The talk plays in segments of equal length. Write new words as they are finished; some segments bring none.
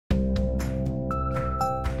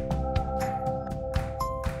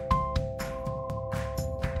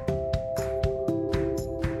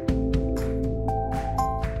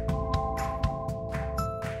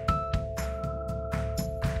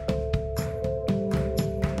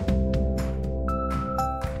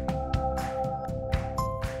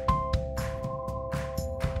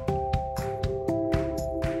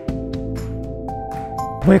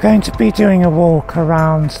We're going to be doing a walk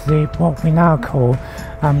around what we now call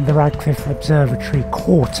the Radcliffe Observatory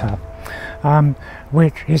Quarter,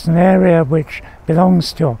 which is an area which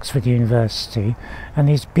belongs to Oxford University and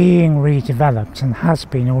is being redeveloped, and has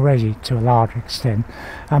been already to a large extent,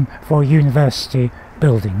 for university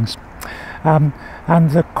buildings.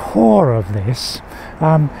 And the core of this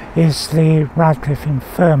is the Radcliffe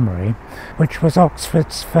Infirmary, which was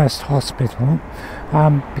Oxford's first hospital,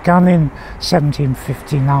 begun in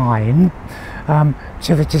 1759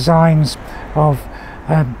 to the designs of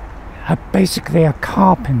basically a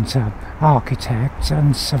carpenter, architect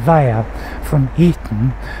and surveyor from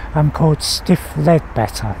Eton called Stiff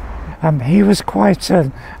Ledbetter. He was quite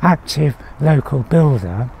an active local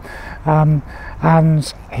builder,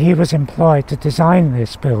 and he was employed to design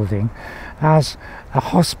this building as a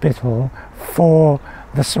hospital for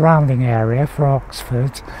the surrounding area, for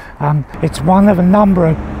Oxford. It's one of a number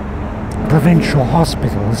of provincial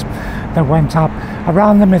hospitals that went up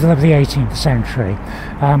around the middle of the 18th century.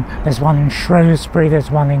 There's one in Shrewsbury,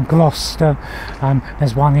 there's one in Gloucester,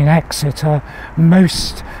 there's one in Exeter.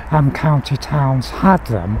 Most county towns had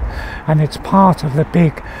them, and it's part of the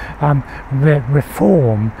big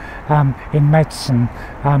reform in medicine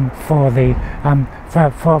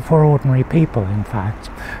for ordinary people, in fact,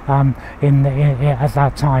 at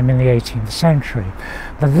that time in the 18th century.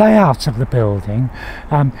 The layout of the building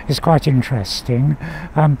is quite interesting.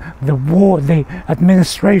 The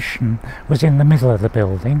administration was in the middle of the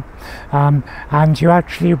building, and you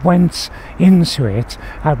actually went into it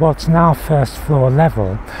at what's now first floor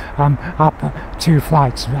level, up a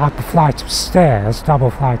flight of stairs,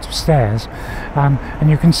 double flight of stairs, and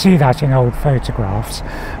you can see that in old photographs.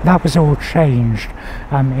 That was all changed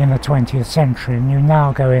in the 20th century, and you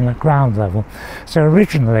now go in at ground level. So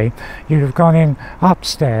originally you'd have gone in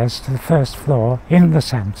upstairs to the first floor in the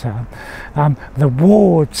centre. The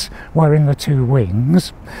wards were in the two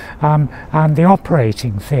wings, and the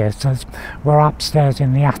operating theatres were upstairs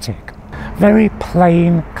in the attic. Very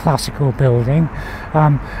plain classical building.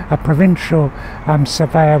 A provincial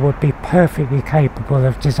surveyor would be perfectly capable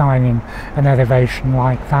of designing an elevation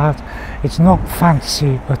like that. It's not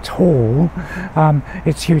fancy at all,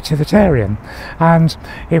 it's utilitarian, and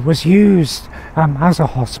it was used as a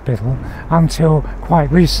hospital until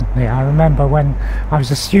quite recently. I remember when I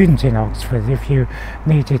was a student in Oxford, if you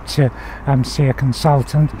needed to see a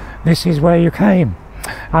consultant, this is where you came.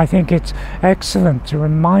 I think it's excellent to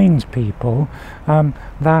remind people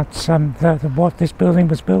that what this building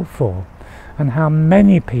was built for, and how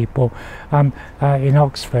many people in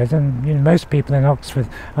Oxford, and most people in Oxford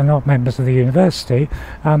are not members of the university,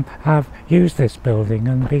 have used this building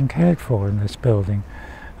and been cared for in this building,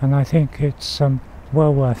 and I think it's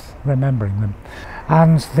well worth remembering them.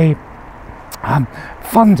 And the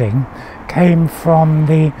funding came from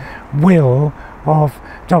the will of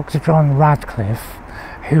Dr. John Radcliffe,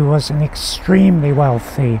 who was an extremely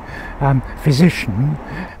wealthy physician,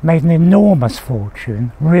 made an enormous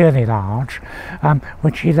fortune, really large,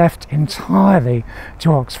 which he left entirely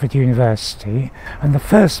to Oxford University. And the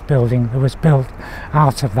first building that was built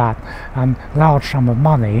out of that large sum of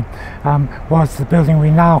money was the building we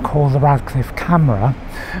now call the Radcliffe Camera,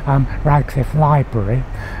 Radcliffe Library.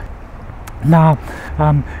 Now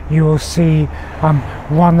you will see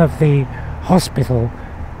one of the hospital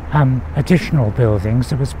additional buildings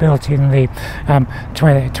that was built in the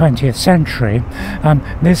 20th century.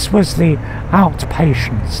 This was the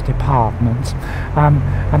outpatients department, and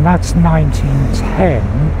that's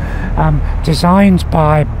 1910, designed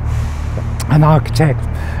by an architect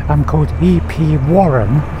called E.P.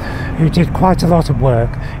 Warren, who did quite a lot of work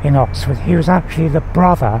in Oxford. He was actually the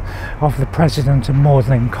brother of the president of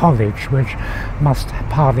Magdalen College, which must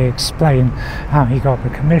partly explain how he got the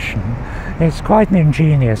commission. It's quite an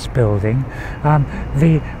ingenious building.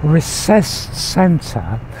 The recessed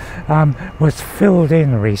centre was filled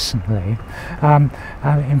in recently,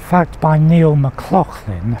 in fact by Neil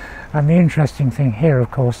McLaughlin. And the interesting thing here,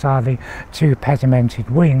 of course, are the two pedimented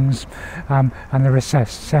wings and the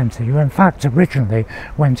recessed centre. You, in fact, originally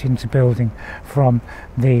went into building from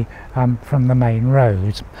the main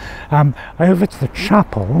road. Over to the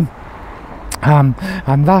chapel, and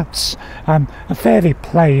that's a fairly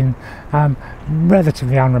plain,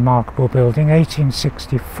 relatively unremarkable building,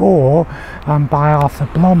 1864, by Arthur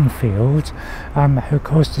Blomfield, who of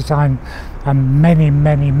course designed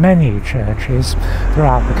many churches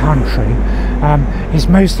throughout the country. His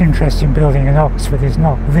most interesting building in Oxford is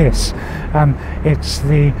not this. It's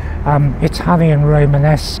the Italian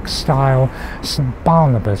Romanesque style St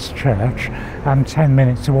Barnabas Church, 10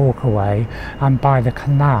 minutes to walk away, by the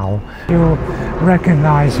canal. You'll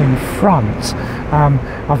recognise in front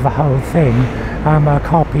of the whole thing a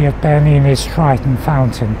copy of Bernini's Triton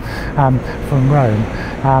Fountain from Rome.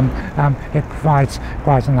 It provides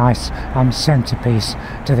quite a nice centrepiece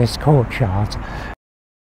to this courtyard.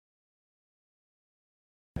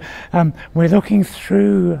 We're looking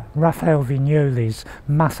through Rafael Viñoly's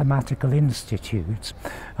Mathematical Institute,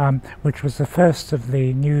 which was the first of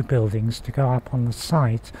the new buildings to go up on the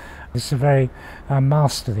site. It's a very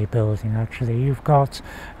masterly building, actually. You've got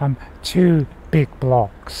two big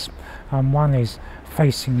blocks. One is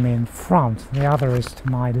facing me in front, the other is to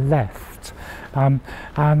my left.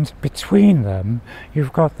 And between them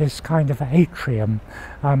you've got this kind of atrium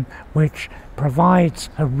which provides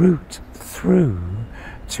a route through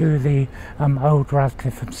to the old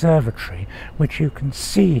Radcliffe Observatory, which you can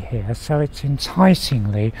see here, so it's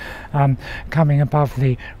enticingly coming above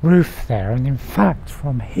the roof there, and in fact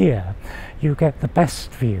from here you get the best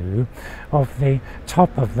view of the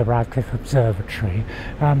top of the Radcliffe Observatory,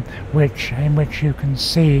 in which you can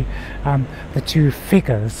see the two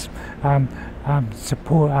figures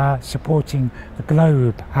supporting the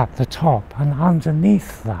globe at the top, and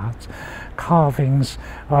underneath that carvings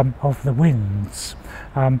of the winds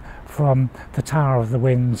from the Tower of the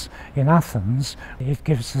Winds in Athens. It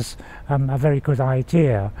gives us a very good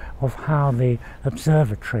idea of how the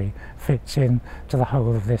observatory fits in to the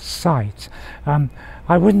whole of this site.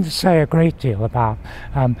 I wouldn't say a great deal about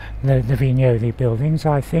the Viñoly buildings.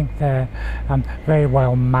 I think they're very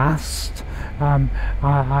well massed.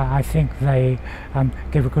 I think they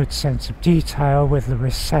give a good sense of detail with the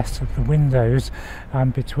recess of the windows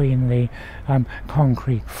between the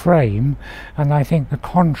concrete frame, and I think the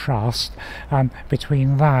contrast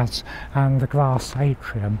between that and the glass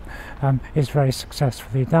atrium is very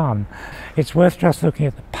successfully done. It's worth just looking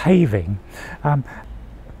at the paving.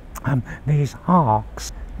 These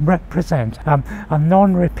arcs represent a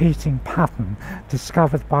non-repeating pattern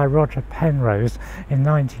discovered by Roger Penrose in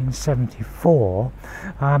 1974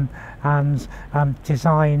 and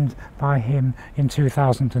designed by him in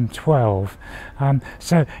 2012.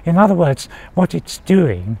 So in other words, what it's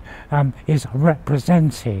doing is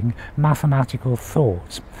representing mathematical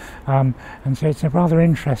thought, and so it's a rather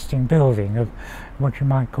interesting building of what you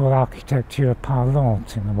might call architecture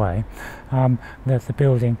parlante in a way. That the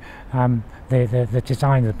building, the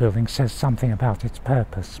design of the building says something about its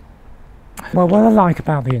purpose. Well, what I like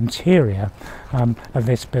about the interior of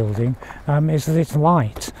this building is that it's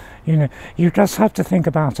light. You know, you just have to think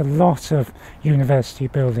about a lot of university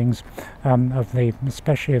buildings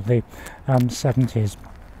especially of the 70s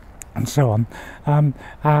and so on,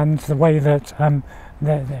 and the way that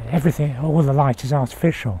everything, all the light is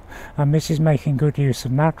artificial, and this is making good use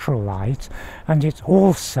of natural light, and it's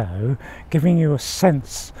also giving you a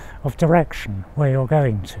sense of direction where you're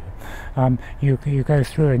going to. You go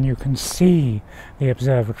through and you can see the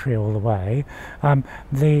observatory all the way.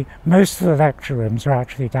 Most of the lecture rooms are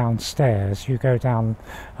actually downstairs. You go down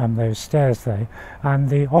those stairs there, and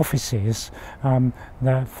the offices for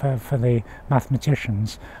the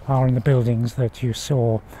mathematicians are in the buildings that you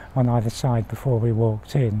saw on either side before we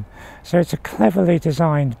walked in. So it's a cleverly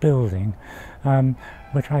designed building,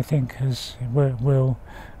 which I think it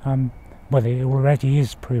already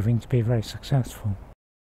is proving to be very successful.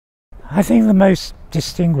 I think the most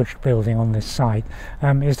distinguished building on this site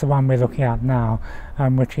is the one we're looking at now,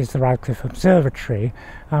 which is the Radcliffe Observatory,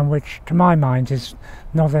 which to my mind is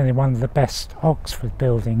not only one of the best Oxford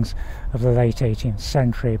buildings of the late 18th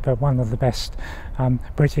century, but one of the best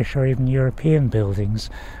British or even European buildings.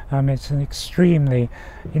 It's an extremely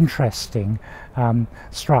interesting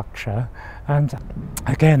structure, and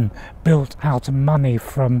again built out of money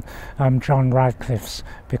from John Radcliffe's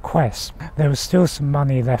bequest. There was still some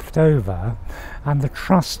money left over, and the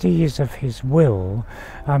trustees of his will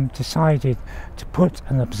decided to put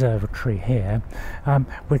an observatory here,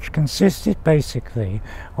 which consisted basically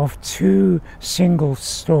of two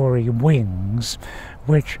single-story wings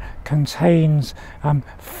which contains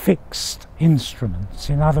fixed instruments.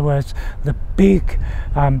 In other words, the big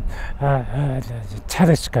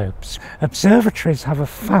telescopes. Observatories have a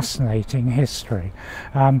fascinating history.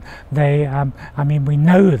 I mean, we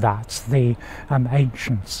know that the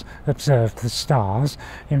ancients observed the stars.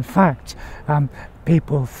 In fact,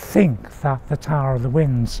 people think that the Tower of the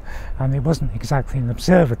Winds, and it wasn't exactly an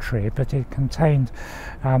observatory, but it contained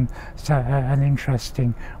an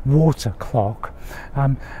interesting water clock.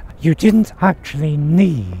 You didn't actually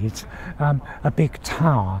need a big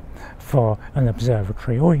tower for an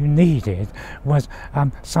observatory. All you needed was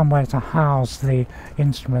somewhere to house the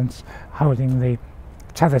instruments holding the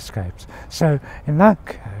telescopes. So in that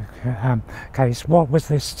case, what was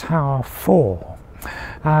this tower for?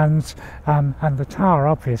 And the tower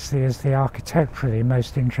obviously is the architecturally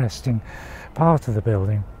most interesting part of the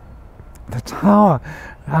building. The tower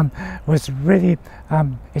was really,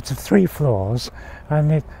 it's of 3 floors,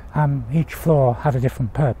 and each floor had a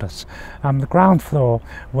different purpose. The ground floor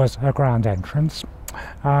was a ground entrance.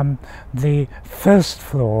 The first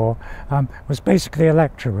floor was basically a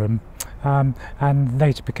lecture room, and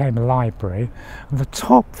later became a library. The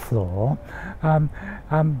top floor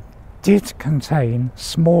did contain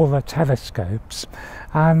smaller telescopes,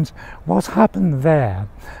 and what happened there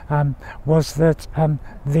was that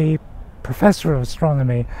the Professor of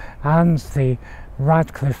Astronomy and the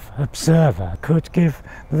Radcliffe Observer could give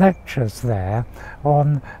lectures there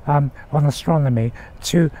on astronomy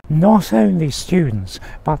to not only students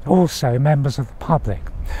but also members of the public.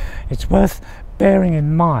 It's worth bearing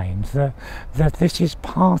in mind that this is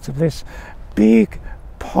part of this big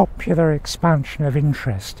popular expansion of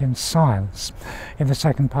interest in science in the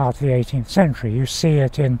second part of the 18th century. You see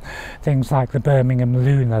it in things like the Birmingham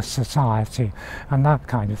Lunar Society and that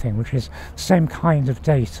kind of thing, which is the same kind of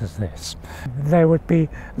date as this. There would be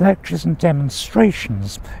lectures and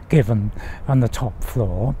demonstrations given on the top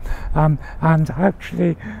floor, and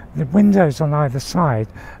actually the windows on either side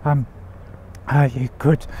it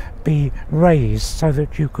could be raised so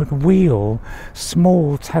that you could wheel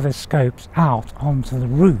small telescopes out onto the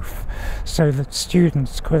roof, so that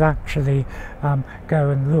students could actually go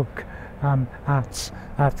and look at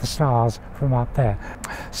the stars from up there.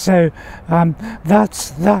 So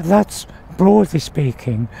that's broadly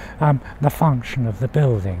speaking the function of the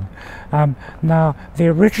building. Now, the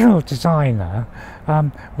original designer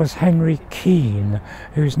was Henry Keane,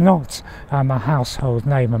 who's not a household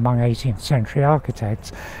name among 18th century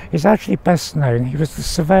architects. He's actually best known, he was the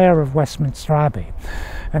surveyor of Westminster Abbey,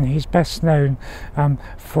 and he's best known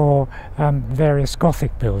for various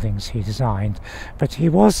Gothic buildings he designed. But he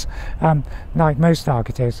was, like most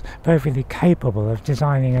architects, perfectly capable of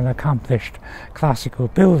designing an accomplished classical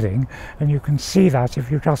building, and you can see that if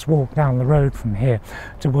you just walk down the road from here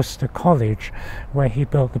to Worcester College, where he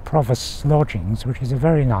built the Provost's Lodgings, which is a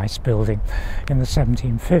very nice building in the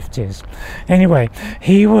 1750s. Anyway,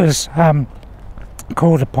 he was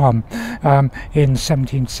called upon in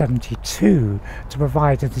 1772 to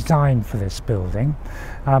provide a design for this building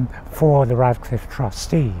for the Radcliffe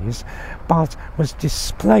trustees, but was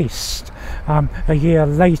displaced a year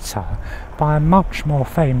later by a much more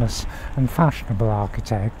famous and fashionable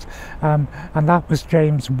architect, and that was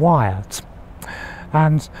James Wyatt.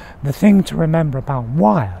 And the thing to remember about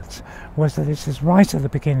Wyatt was that this is right at the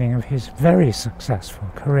beginning of his very successful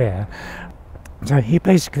career. So he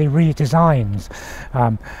basically redesigned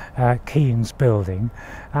Keane's building,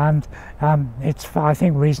 and it's, I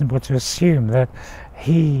think, reasonable to assume that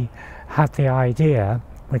he had the idea,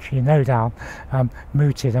 which he no doubt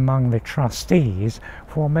mooted among the trustees,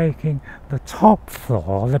 for making the top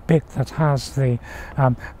floor, the bit that has the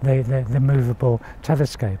movable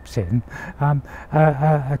telescopes in,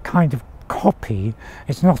 a kind of copy,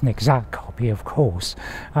 it's not an exact copy of course,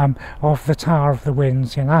 of the Tower of the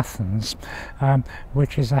Winds in Athens,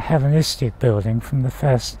 which is a Hellenistic building from the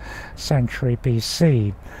 1st century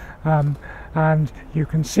BC. And you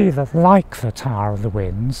can see that, like the Tower of the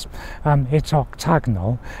Winds, it's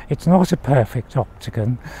octagonal. It's not a perfect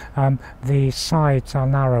octagon. The sides are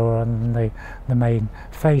narrower than the main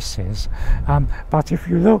faces. But if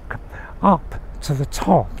you look up to the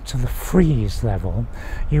top, to the frieze level,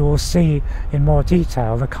 you will see in more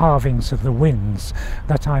detail the carvings of the winds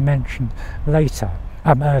that I mentioned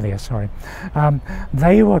earlier.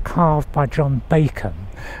 They were carved by John Bacon,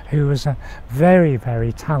 who was a very,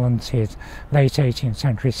 very talented late 18th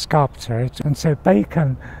century sculptor. And so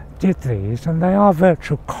Bacon did these, and they are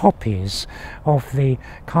virtual copies of the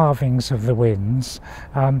carvings of the winds,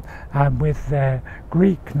 and with their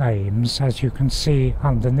Greek names, as you can see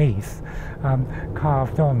underneath,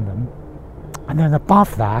 carved on them. And then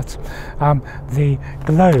above that, the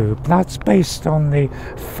globe, that's based on the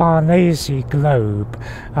Farnese globe,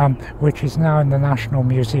 which is now in the National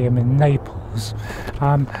Museum in Naples.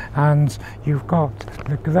 And you've got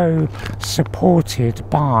the globe supported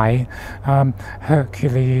by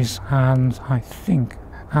Hercules and, I think,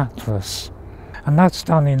 Atlas. And that's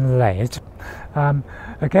done in lead.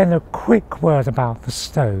 Again, a quick word about the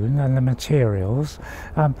stone and the materials.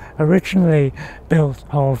 Originally built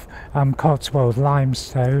of Cotswold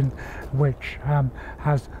limestone, which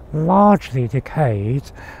has largely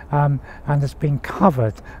decayed and has been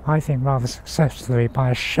covered, I think rather successfully,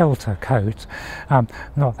 by a shelter coat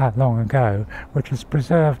not that long ago, which has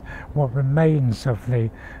preserved what remains of the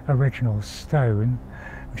original stone,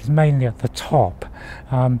 which is mainly at the top.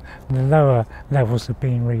 The lower levels have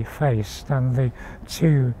been refaced, and the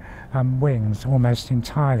two wings almost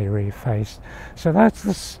entirely refaced. So that's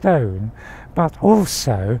the stone, but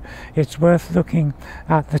also it's worth looking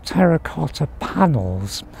at the terracotta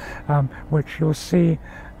panels, which you'll see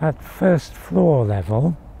at first floor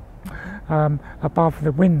level above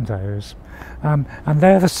the windows. And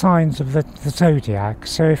they're the signs of the zodiac.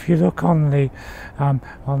 So if you look on the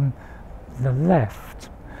left,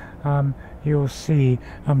 you'll see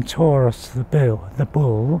Taurus the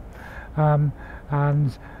bull, and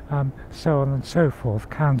so on and so forth.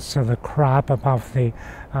 Cancer the crab above the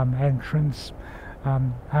entrance,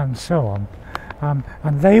 and so on.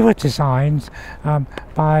 And they were designed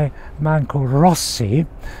by a man called Rossi.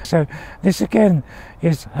 So this again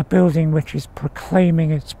is a building which is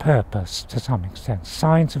proclaiming its purpose to some extent.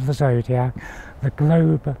 Signs of the zodiac, the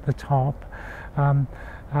globe at the top,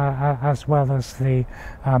 as well as the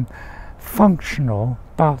functional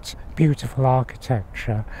but beautiful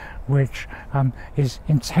architecture, which is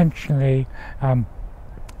intentionally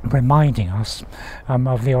reminding us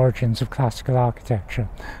of the origins of classical architecture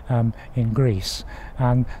in Greece.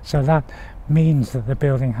 And so that means that the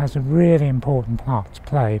building has a really important part to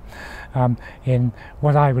play in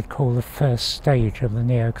what I would call the first stage of the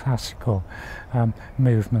neoclassical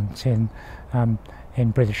movement in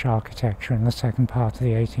British architecture in the second part of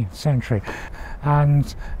the 18th century.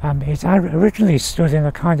 And it originally stood in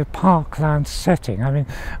a kind of parkland setting. I mean,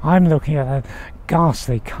 I'm looking at a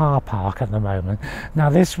ghastly car park at the moment. Now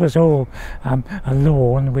this was all a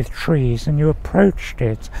lawn with trees, and you approached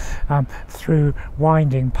it through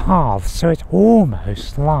winding paths, so it's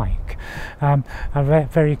almost like a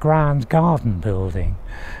very grand garden building.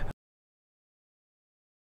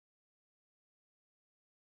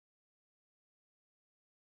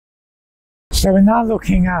 So we're now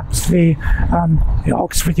looking at the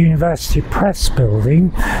Oxford University Press building,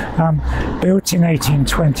 built in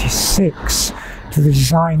 1826 to the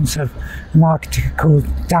designs of an architect called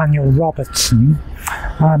Daniel Robertson,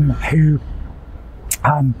 who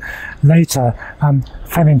later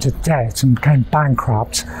fell into debt and became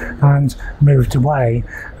bankrupt and moved away.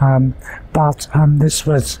 But this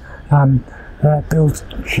was built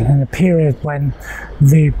in a period when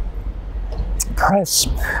the press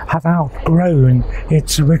had outgrown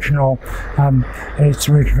its original home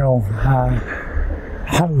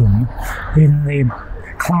in the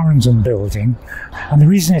Clarendon building, and the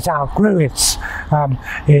reason it outgrew its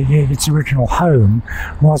original home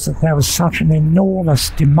was that there was such an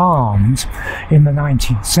enormous demand in the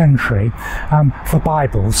 19th century for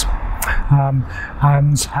Bibles,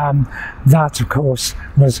 and that of course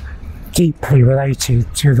was deeply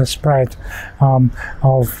related to the spread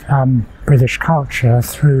of British culture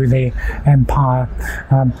through the empire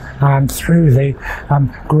and through the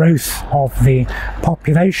growth of the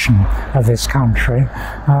population of this country,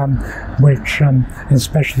 which,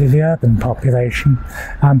 especially the urban population,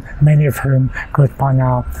 many of whom could by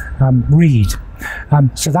now read.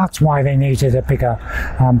 So that's why they needed a bigger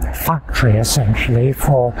factory, essentially,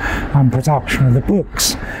 for production of the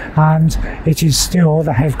books. And it is still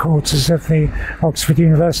the headquarters of the Oxford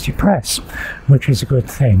University Press, which is a good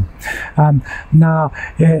thing. Now,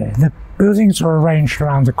 the buildings are arranged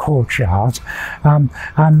around a courtyard,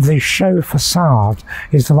 and the show facade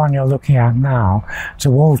is the one you're looking at now, to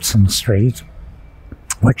Walton Street,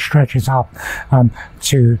 which stretches up from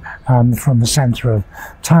the centre of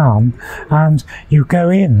town, and you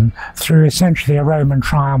go in through essentially a Roman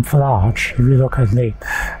triumphal arch. If you look at the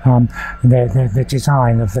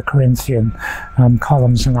design of the Corinthian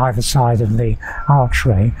columns on either side of the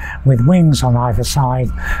archway, with wings on either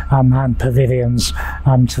side and pavilions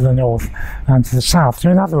to the north and to the south.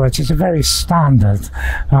 So in other words, it's a very standard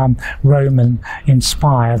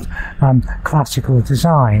Roman-inspired classical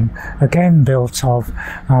design, again built of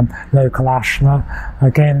local ashlar,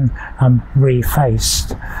 again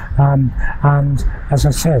refaced, and as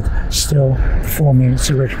I said, still performing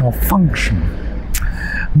its original function.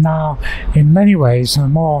 Now, in many ways, a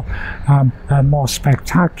more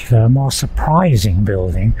spectacular, more surprising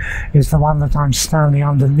building is the one that I'm standing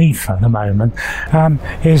underneath at the moment,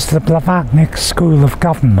 is the Blavatnik School of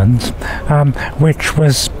Government, which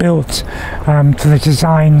was built to the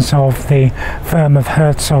designs of the firm of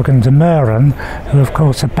Herzog and de Meuron, who of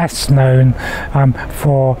course are best known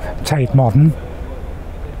for Tate Modern.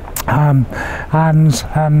 And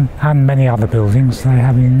many other buildings. They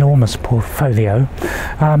have an enormous portfolio,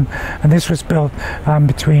 and this was built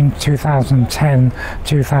between 2010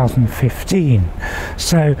 2015.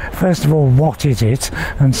 So first of all, what is it,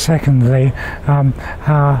 and secondly,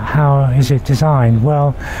 how is it designed?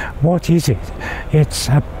 Well, what is it? It's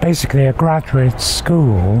basically a graduate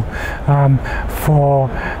school for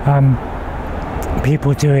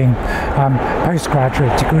people doing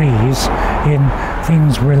postgraduate degrees in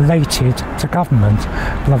things related to government.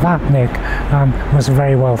 Blavatnik was a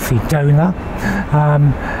very wealthy donor,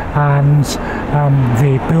 and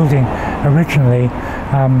the building originally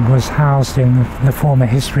was housed in the former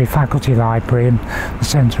history faculty library in the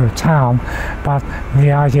centre of town, but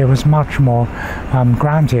the idea was much more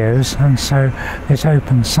grandiose, and so this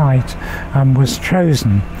open site was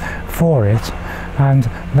chosen for it, and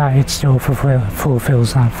that it still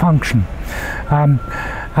fulfills that function.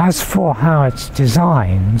 As for how it's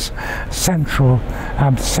designed, circular,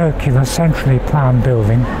 centrally planned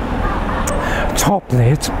building,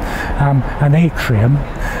 top-lit, an atrium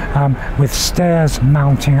with stairs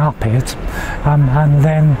mounting up it, and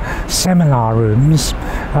then seminar rooms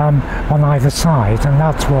on either side, and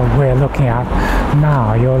that's what we're looking at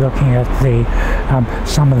now. You're looking at the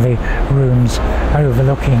some of the rooms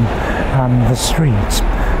overlooking the street,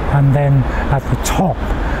 and then at the top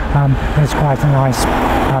there's quite a nice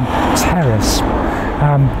terrace.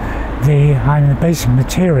 The basic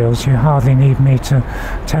materials, you hardly need me to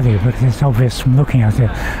tell you because it's obvious from looking at it,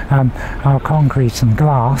 are concrete and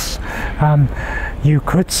glass. You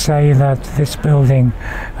could say that this building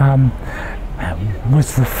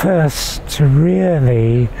was the first to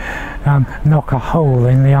really knock a hole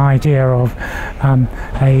in the idea of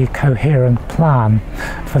a coherent plan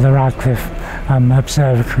for the Radcliffe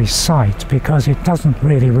Observatory site, because it doesn't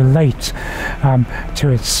really relate to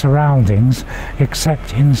its surroundings,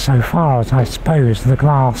 except insofar as I suppose the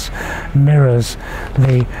glass mirrors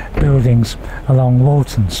the buildings along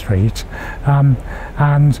Walton Street,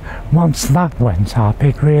 and once that went up,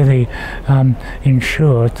 it really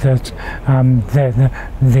ensured that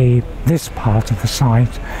this part of the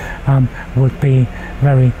site would be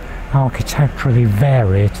very architecturally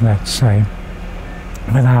varied, let's say,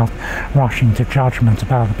 without rushing to judgment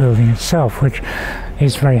about the building itself, which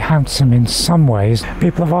is very handsome in some ways.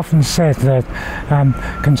 People have often said that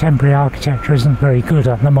contemporary architecture isn't very good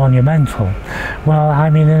at the monumental. Well, I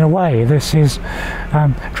mean, in a way, this is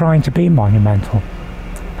trying to be monumental.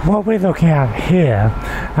 What we're looking at here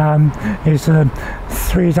is a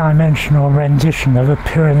three-dimensional rendition of a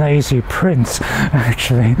Piranesi print,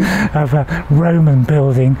 actually, of a Roman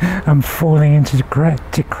building falling into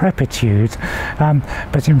decrepitude.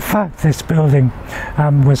 But in fact, this building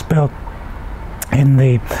was built in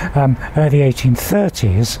the early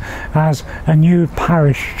 1830s as a new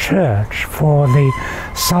parish church for the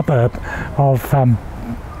suburb of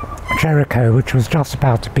Jericho, which was just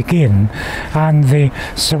about to begin, and the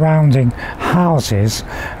surrounding houses,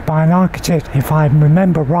 by an architect, if I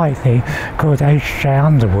remember rightly, called H.J.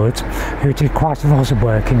 Underwood, who did quite a lot of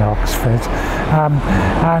work in Oxford.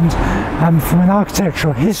 And from an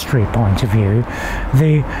architectural history point of view,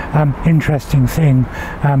 the interesting thing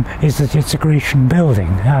is that it's a Grecian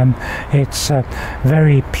building. It's a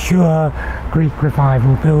very pure Greek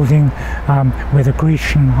Revival building with a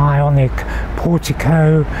Grecian Ionic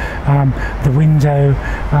portico. The window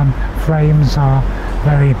frames are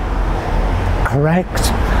very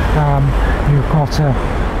correct. You've got a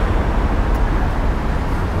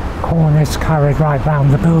cornice carried right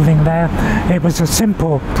round the building there. It was a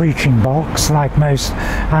simple preaching box, like most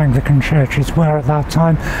Anglican churches were at that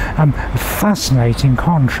time. A fascinating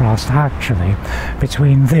contrast, actually,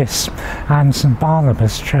 between this and St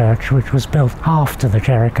Barnabas Church, which was built after the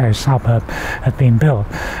Jericho suburb had been built.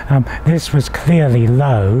 This was clearly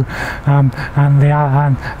low, and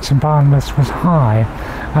St Barnabas was high.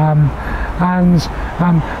 And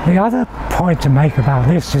the other point to make about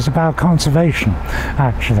this is about conservation,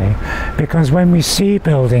 actually, because when we see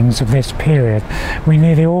buildings of this period, we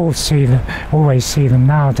nearly always see them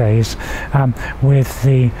nowadays with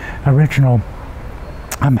the original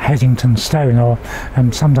Headington stone, or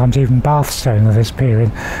sometimes even Bath stone of this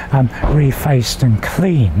period, refaced and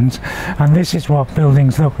cleaned. And this is what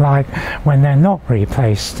buildings look like when they're not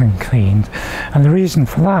replaced and cleaned. And the reason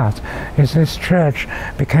for that is this church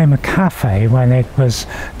became a cafe when it was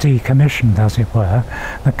decommissioned, as it were.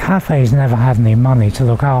 The cafe's never had any money to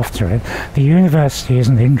look after it. The university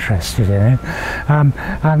isn't interested in it.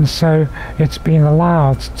 And so it's been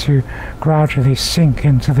allowed to gradually sink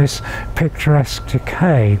into this picturesque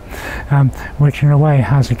decay, which in a way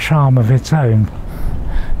has a charm of its own.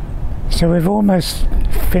 So we've almost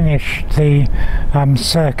finished the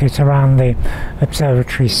circuit around the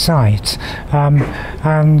observatory site,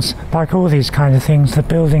 and like all these kind of things, the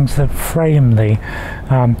buildings that frame the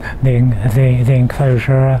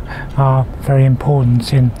enclosure are very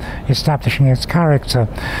important in establishing its character.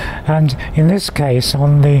 And in this case,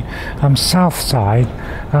 on the south side,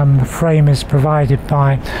 the frame is provided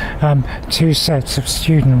by two sets of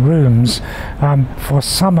student rooms for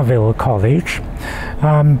Somerville College,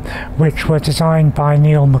 which were designed by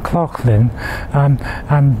Neil McLaughlin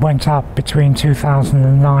and went up between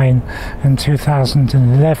 2009 and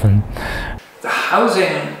 2011. The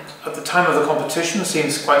housing at the time of the competition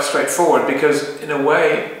seems quite straightforward, because in a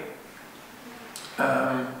way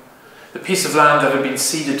the piece of land that had been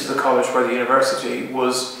ceded to the college by the university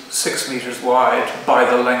was 6 meters wide by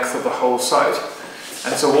the length of the whole site,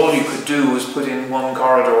 and so all you could do was put in one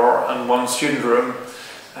corridor and one student room.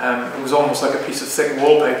 It was almost like a piece of thick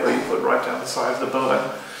wallpaper you put right down the side of the building.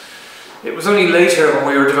 It was only later, when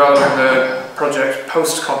we were developing the project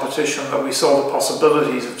post-competition, that we saw the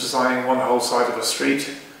possibilities of designing one whole side of a street,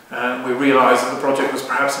 and we realised that the project was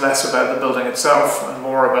perhaps less about the building itself and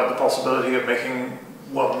more about the possibility of making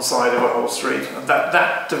one side of a whole street. And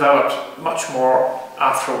that developed much more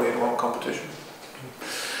after we had won competition.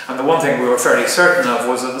 And the one thing we were fairly certain of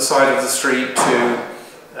was that the side of the street to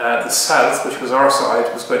the south, which was our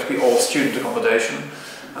side, was going to be all student accommodation,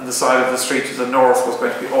 and the side of the street to the north was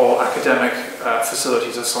going to be all academic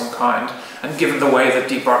facilities of some kind. And given the way that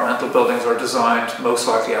departmental buildings are designed, most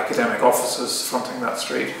likely academic offices fronting that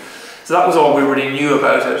street. So that was all we really knew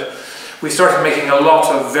about it. We started making a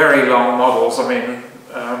lot of very long models. I mean,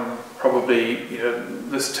 probably, you know,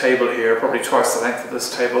 this table here, probably twice the length of this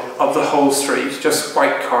table, of the whole street, just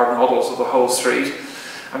white card models of the whole street.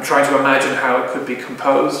 I'm trying to imagine how it could be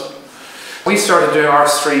composed. We started doing our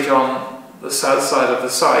street on the south side of the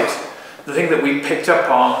site. The thing that we picked up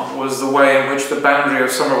on was the way in which the boundary of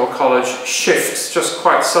Somerville College shifts just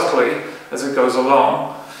quite subtly as it goes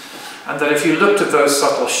along. And that if you looked at those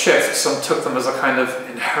subtle shifts and took them as a kind of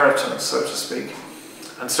inheritance, so to speak,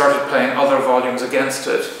 and started playing other volumes against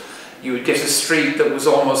it, you would get a street that was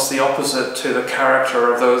almost the opposite to the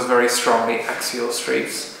character of those very strongly axial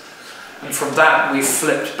streets. And from that we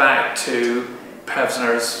flipped back to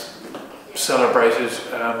Pevsner's celebrated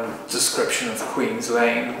description of Queen's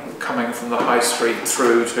Lane, coming from the High Street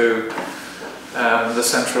through to the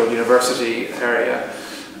Central University area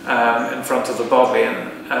in front of the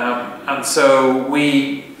Bodleian. And so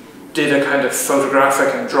we did a kind of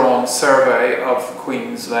photographic and drawn survey of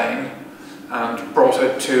Queen's Lane and brought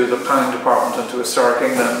it to the planning department and to Historic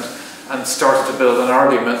England, and started to build an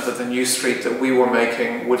argument that the new street that we were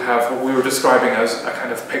making would have what we were describing as a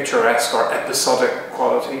kind of picturesque or episodic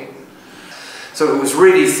quality. So it was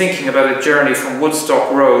really thinking about a journey from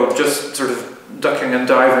Woodstock Road, just sort of ducking and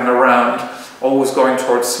diving around, always going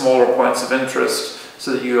towards smaller points of interest,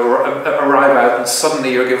 so that you arrive out and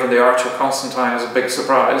suddenly you're given the Arch of Constantine as a big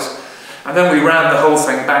surprise. And then we ran the whole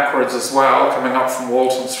thing backwards as well, coming up from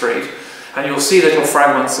Walton Street. And you'll see little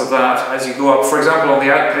fragments of that as you go up. For example, on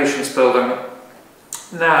the outpatients building,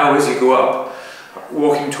 now as you go up,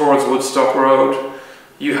 walking towards Woodstock Road,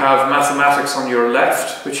 you have mathematics on your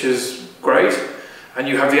left, which is great. And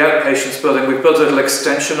you have the outpatients building. We've built a little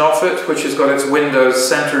extension of it, which has got its windows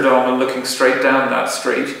centred on and looking straight down that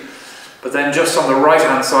street. But then just on the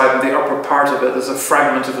right-hand side, in the upper part of it, there's a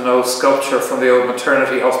fragment of an old sculpture from the old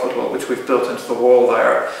maternity hospital, which we've built into the wall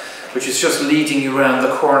there, which is just leading you around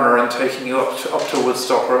the corner and taking you up to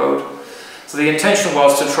Woodstock Road. So the intention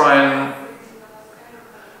was to try and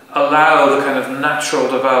allow the kind of natural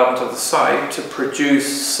development of the site to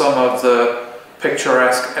produce some of the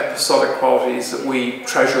picturesque episodic qualities that we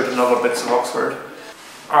treasured in other bits of Oxford.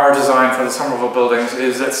 Our design for the Somerville buildings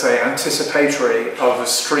is, let's say, anticipatory of a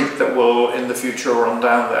street that will in the future run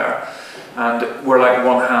down there. And we're like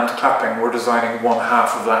one hand clapping. We're designing one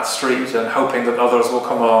half of that street and hoping that others will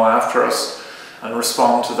come along after us and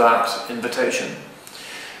respond to that invitation.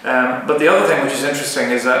 But the other thing which is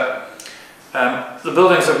interesting is that The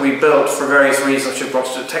buildings that we built for various reasons, which have got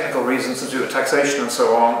to technical reasons to do with taxation and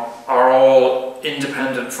so on, are all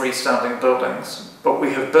independent freestanding buildings. But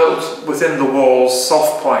we have built within the walls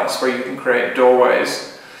soft points where you can create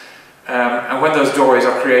doorways. And when those doorways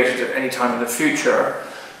are created at any time in the future,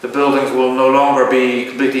 the buildings will no longer be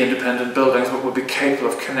completely independent buildings, but will be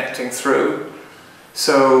capable of connecting through.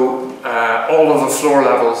 So all of the floor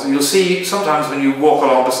levels, you'll see sometimes when you walk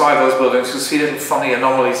along beside those buildings, you'll see little funny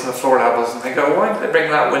anomalies in the floor levels and think, oh, why did they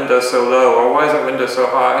bring that window so low, or why is that window so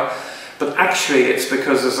high? But actually it's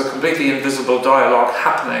because there's a completely invisible dialogue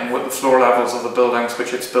happening with the floor levels of the buildings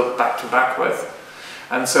which it's built back to back with.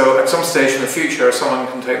 And so at some stage in the future, someone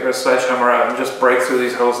can take their sledgehammer out and just break through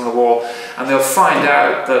these holes in the wall, and they'll find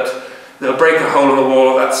out that they'll break a hole in the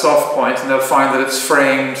wall at that soft point, and they'll find that it's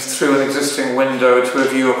framed through an existing window to a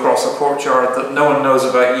view across a courtyard that no one knows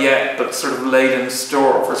about yet, but sort of laid in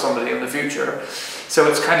store for somebody in the future. So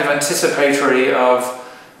it's kind of anticipatory of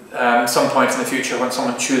some point in the future when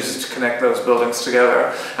someone chooses to connect those buildings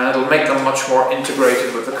together, and it'll make them much more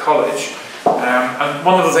integrated with the college. And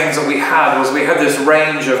one of the things that we had was we had this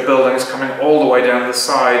range of buildings coming all the way down the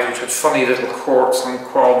side, which had funny little courts and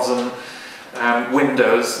quads and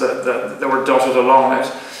windows that were dotted along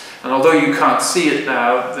it. And although you can't see it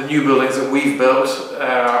now, the new buildings that we've built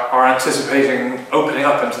are anticipating opening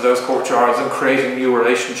up into those courtyards and creating new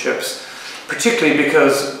relationships, particularly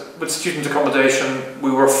because with student accommodation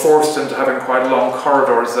we were forced into having quite long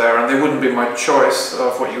corridors there, and they wouldn't be my choice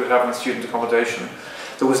of what you would have in student accommodation.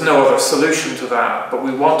 There was no other solution to that, but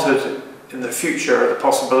we wanted in the future the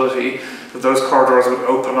possibility that those corridors would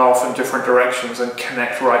open off in different directions and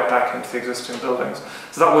connect right back into the existing buildings.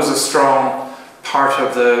 So that was a strong part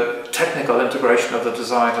of the technical integration of the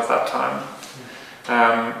design at that time.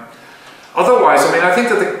 Otherwise, I mean, I think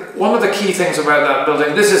that one of the key things about that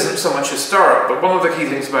building, this isn't so much historic, but one of the key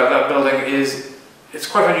things about that building is it's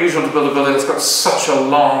quite unusual to build a building that's got such a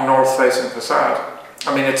long north-facing facade.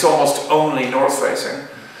 I mean, it's almost only north-facing.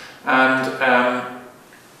 And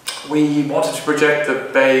we wanted to project the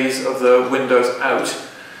bays of the windows out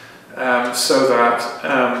so that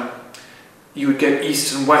you would get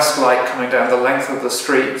east and west light coming down the length of the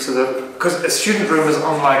street, so that, because a student room is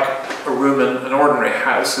unlike a room in an ordinary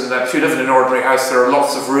house, in that if you live in an ordinary house there are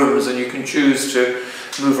lots of rooms and you can choose to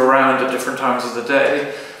move around at different times of the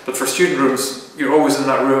day. But for student rooms, you're always in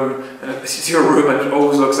that room, and it's your room and it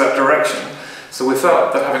always looks that direction. So we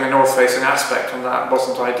felt that having a north-facing aspect on that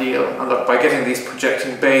wasn't ideal, and that by getting these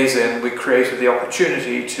projecting bays in, we created the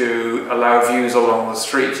opportunity to allow views along the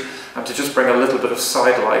street and to just bring a little bit of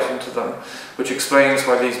side light into them, which explains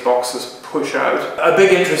why these boxes push out. A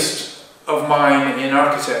big interest of mine in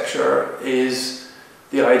architecture is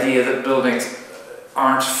the idea that buildings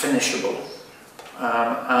aren't finishable,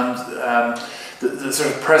 the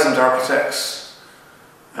sort of present architect's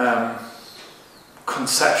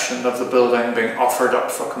conception of the building being offered up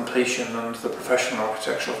for completion, and the professional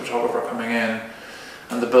architectural photographer coming in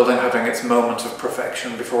and the building having its moment of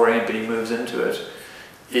perfection before anybody moves into it,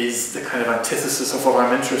 is the kind of antithesis of what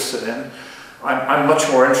I'm interested in. I'm much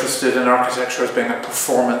more interested in architecture as being a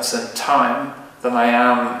performance in time than I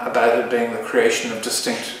am about it being the creation of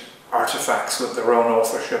distinct artifacts with their own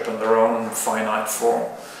authorship and their own finite form.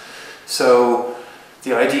 So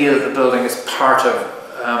the idea that the building is part of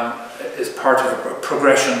a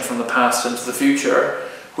progression from the past into the future,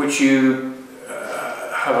 which you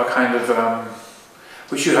have a kind of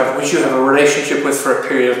which you have a relationship with for a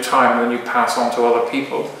period of time, and then you pass on to other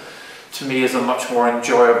people, to me is a much more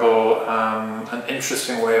enjoyable and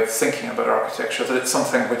interesting way of thinking about architecture. That it's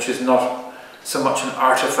something which is not so much an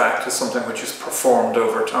artifact as something which is performed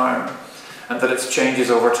over time, and that its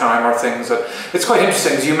changes over time are things that, it's quite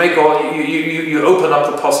interesting, because you open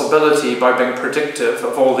up the possibility by being predictive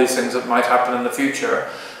of all these things that might happen in the future,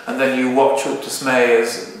 and then you watch with dismay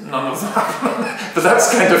as none of them happen. But that's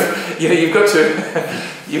kind of, you've got to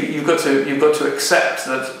accept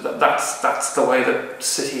that that's the way that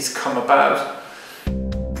cities come about.